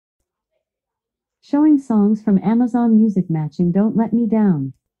Showing songs from Amazon Music matching Don't Let Me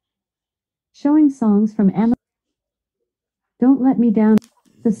Down. Showing songs from Amazon Don't Let Me Down.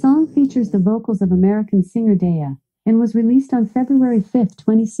 The song features the vocals of American singer Daya, and was released on February 5,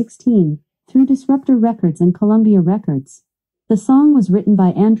 2016, through Disruptor Records and Columbia Records. The song was written by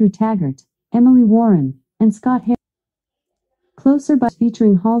Andrew Taggart, Emily Warren, and Scott Harris. Closer By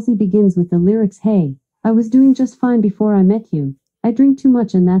featuring Halsey begins with the lyrics, "Hey, I was doing just fine before I met you. I drink too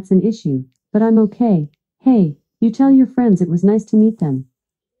much and that's an issue, but I'm okay. Hey, you tell your friends it was nice to meet them."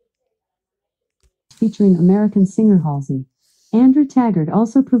 Featuring American singer Halsey. Andrew Taggart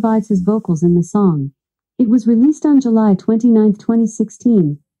also provides his vocals in the song. It was released on July 29,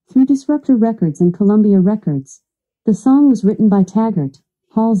 2016, through Disruptor Records and Columbia Records. The song was written by Taggart,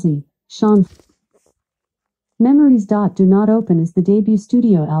 Halsey, Sean. Memories. Do Not Open is the debut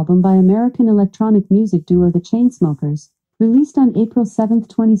studio album by American electronic music duo The Chainsmokers, released on April 7,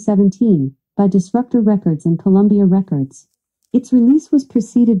 2017, by Disruptor Records and Columbia Records. Its release was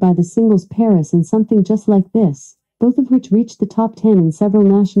preceded by the singles Paris and Something Just Like This, both of which reached the top 10 in several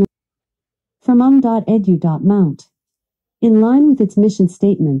national. From Edu.Mount. In line with its mission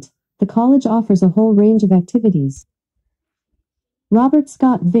statement, the college offers a whole range of activities. Robert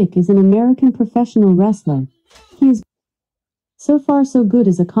Scott Vick is an American professional wrestler. He is So Far So Good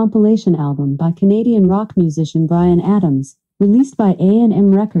is a compilation album by Canadian rock musician Bryan Adams, released by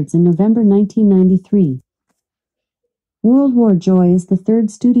A&M Records in November 1993. World War Joy is the third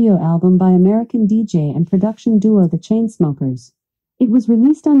studio album by American DJ and production duo The Chainsmokers. It was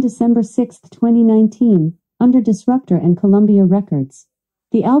released on December 6, 2019, under Disruptor and Columbia Records.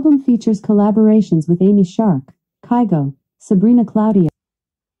 The album features collaborations with Amy Shark, Kygo, Sabrina Claudio.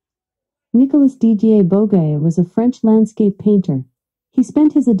 Nicolas Didier Bourget was a French landscape painter. He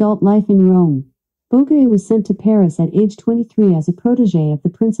spent his adult life in Rome. Bourget was sent to Paris at age 23 as a protégé of the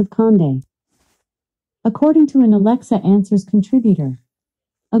Prince of Condé. According to an Alexa Answers contributor,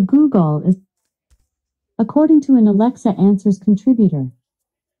 Google,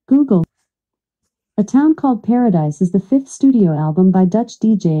 A Town Called Paradise is the fifth studio album by Dutch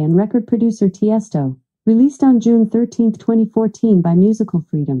DJ and record producer Tiesto, released on June 13, 2014 by Musical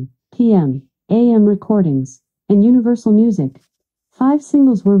Freedom, PM, AM Recordings, and Universal Music. 5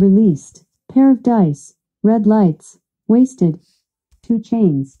 singles were released: Pair of Dice, Red Lights, Wasted, 2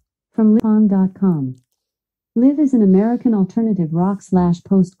 Chains. From Live.com. Live is an American alternative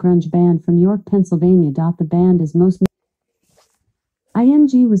rock/post-grunge band from York, Pennsylvania. The band is most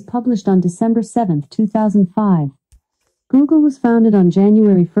IMG was published on December 7, 2005. Google was founded on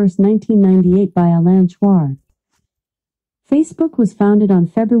January 1, 1998 by Alan Chouard. Facebook was founded on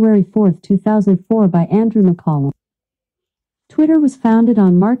February 4, 2004 by Andrew McCollum. Twitter was founded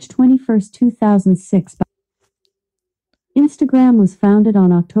on March 21, 2006 by Instagram was founded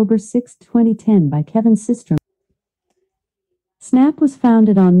on October 6, 2010 by Kevin Systrom. Snap was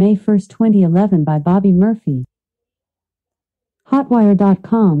founded on May 1, 2011 by Bobby Murphy.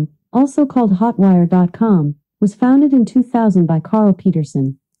 Hotwire.com, also called Hotwire.com, was founded in 2000 by Carl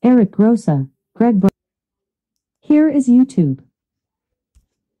Peterson, Eric Grossa, Greg Brown. Here is YouTube.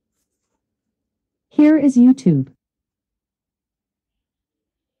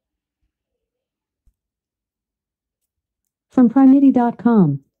 From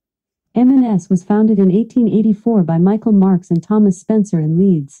Primity.com. M&S was founded in 1884 by Michael Marks and Thomas Spencer in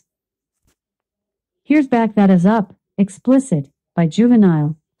Leeds. Here's Back That Is Up, Explicit, by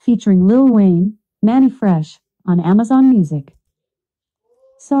Juvenile, featuring Lil Wayne, Manny Fresh, on Amazon Music.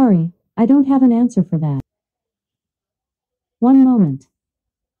 Sorry, I don't have an answer for that. One moment.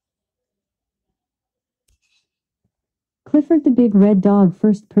 Clifford the Big Red Dog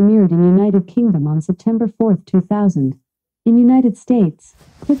first premiered in United Kingdom on September 4, 2000. In United States,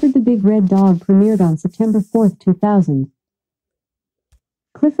 Clifford the Big Red Dog premiered on September 4, 2000.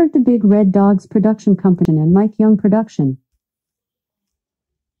 Clifford the Big Red Dog's production company and Mike Young Production.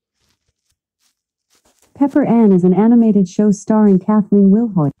 Pepper Ann is an animated show starring Kathleen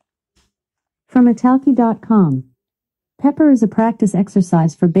Wilhoit. From Italki.com. Pepper is a practice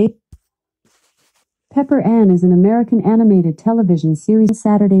exercise for Pepper Ann is an American animated television series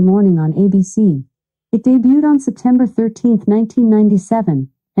Saturday morning on ABC. It debuted on September 13, 1997,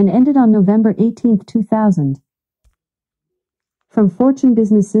 and ended on November 18, 2000. From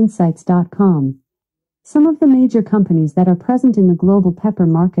FortuneBusinessInsights.com. Some of the major companies that are present in the global pepper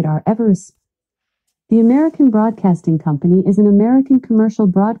market are Everest. The American Broadcasting Company is an American commercial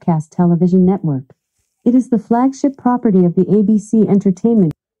broadcast television network. It is the flagship property of the ABC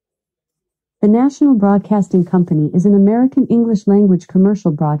Entertainment. The National Broadcasting Company is an American English-language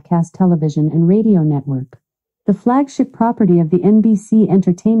commercial broadcast television and radio network. the flagship property of the NBC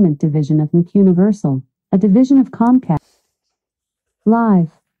Entertainment division of Universal, a division of Comcast.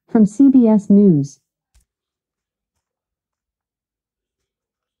 Live from CBS News.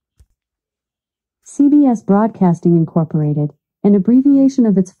 CBS Broadcasting Incorporated, an abbreviation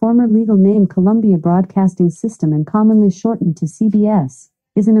of its former legal name Columbia Broadcasting System and commonly shortened to CBS,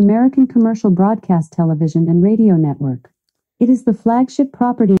 is an American commercial broadcast television and radio network. It is the flagship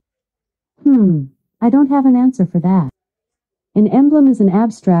property. I don't have an answer for that. An emblem is an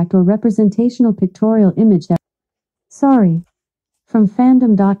abstract or representational pictorial image that... Sorry. From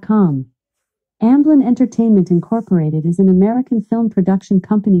Fandom.com. Amblin Entertainment Incorporated is an American film production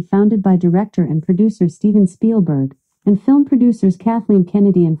company founded by director and producer Steven Spielberg and film producers Kathleen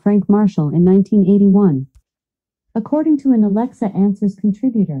Kennedy and Frank Marshall in 1981. According to an Alexa Answers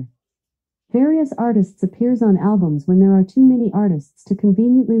contributor, various artists appears on albums when there are too many artists to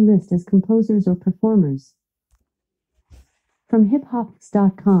conveniently list as composers or performers. From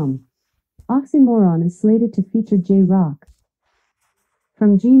HipHopX.com. Oxymoron is slated to feature J-Rock.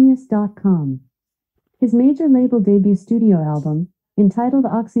 From Genius.com. His major label debut studio album, entitled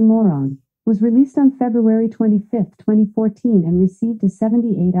Oxymoron, was released on February 25, 2014 and received a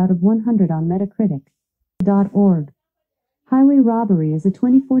 78 out of 100 on Metacritic.org. Highway Robbery is a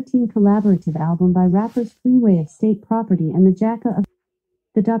 2014 collaborative album by rappers Freeway of State Property and the Jacka of...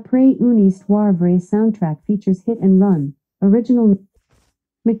 The D'après une histoire vraie soundtrack features Hit and Run, original...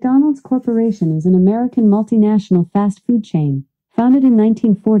 McDonald's Corporation is an American multinational fast food chain, founded in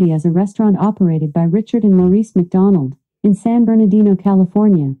 1940 as a restaurant operated by Richard and Maurice McDonald, in San Bernardino,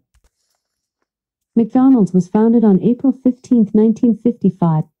 California. McDonald's was founded on April 15,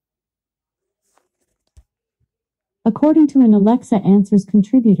 1955. According to an Alexa Answers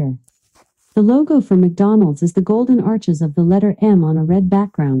contributor, the logo for McDonald's is the golden arches of the letter M on a red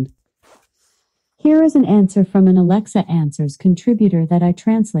background. Here is an answer from an Alexa Answers contributor that I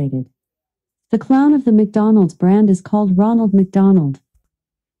translated. The clown of the McDonald's brand is called Ronald McDonald.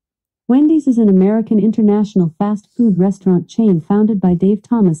 Wendy's is an American international fast food restaurant chain founded by Dave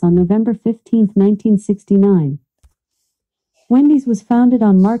Thomas on November 15, 1969. Wendy's was founded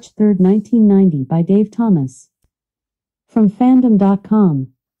on March 3, 1990 by Dave Thomas. From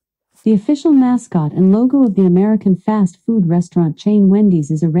Fandom.com. The official mascot and logo of the American fast food restaurant chain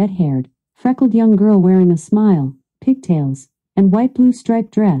Wendy's is a red-haired, freckled young girl wearing a smile, pigtails, and white-blue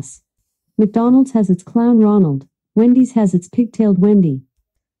striped dress. McDonald's has its clown Ronald, Wendy's has its pigtailed Wendy.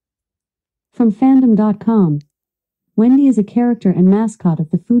 From Fandom.com. Wendy is a character and mascot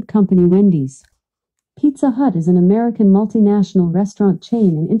of the food company Wendy's. Pizza Hut is an American multinational restaurant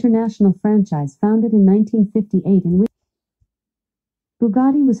chain and international franchise founded in 1958 in which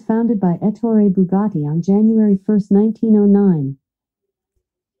Bugatti was founded by Ettore Bugatti on January 1, 1909.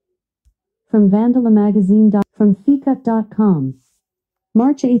 From Vandala Magazine. From Fecut.com.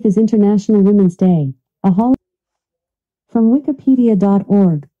 March 8 is International Women's Day, a holiday. From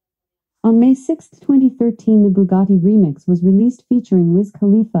Wikipedia.org. On May 6, 2013 the Bugatti remix was released featuring Wiz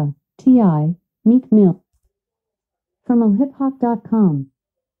Khalifa, T.I., Meek Mill. From allhiphop.com.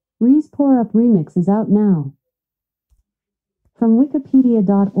 Ree's Pour Up remix is out now. From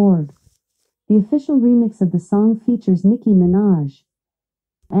Wikipedia.org. The official remix of the song features Nicki Minaj.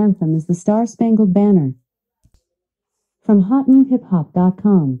 Anthem is the Star Spangled Banner. From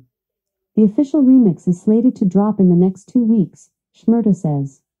HotNewHipHop.com. The official remix is slated to drop in the next 2 weeks, Shmurda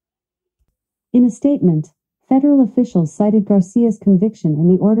says. In a statement, federal officials cited Garcia's conviction and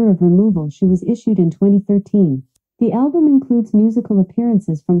the order of removal she was issued in 2013. The album includes musical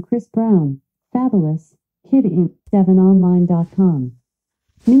appearances from Chris Brown, Fabulous, Kid Ink, 7online.com.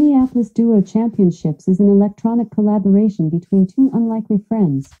 Minneapolis Duo Championships is an electronic collaboration between two unlikely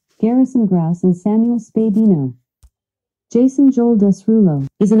friends, Garrison Grouse and Samuel Spadino. Jason Joel Derulo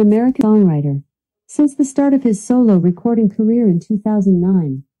is an American songwriter. Since the start of his solo recording career in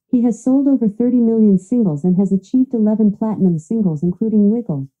 2009, he has sold over 30 million singles and has achieved 11 platinum singles including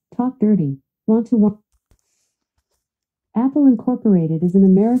Wiggle, Talk Dirty, Want to Want. Apple Incorporated is an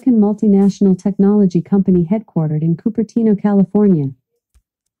American multinational technology company headquartered in Cupertino, California.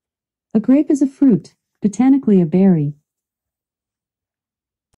 A grape is a fruit, botanically a berry,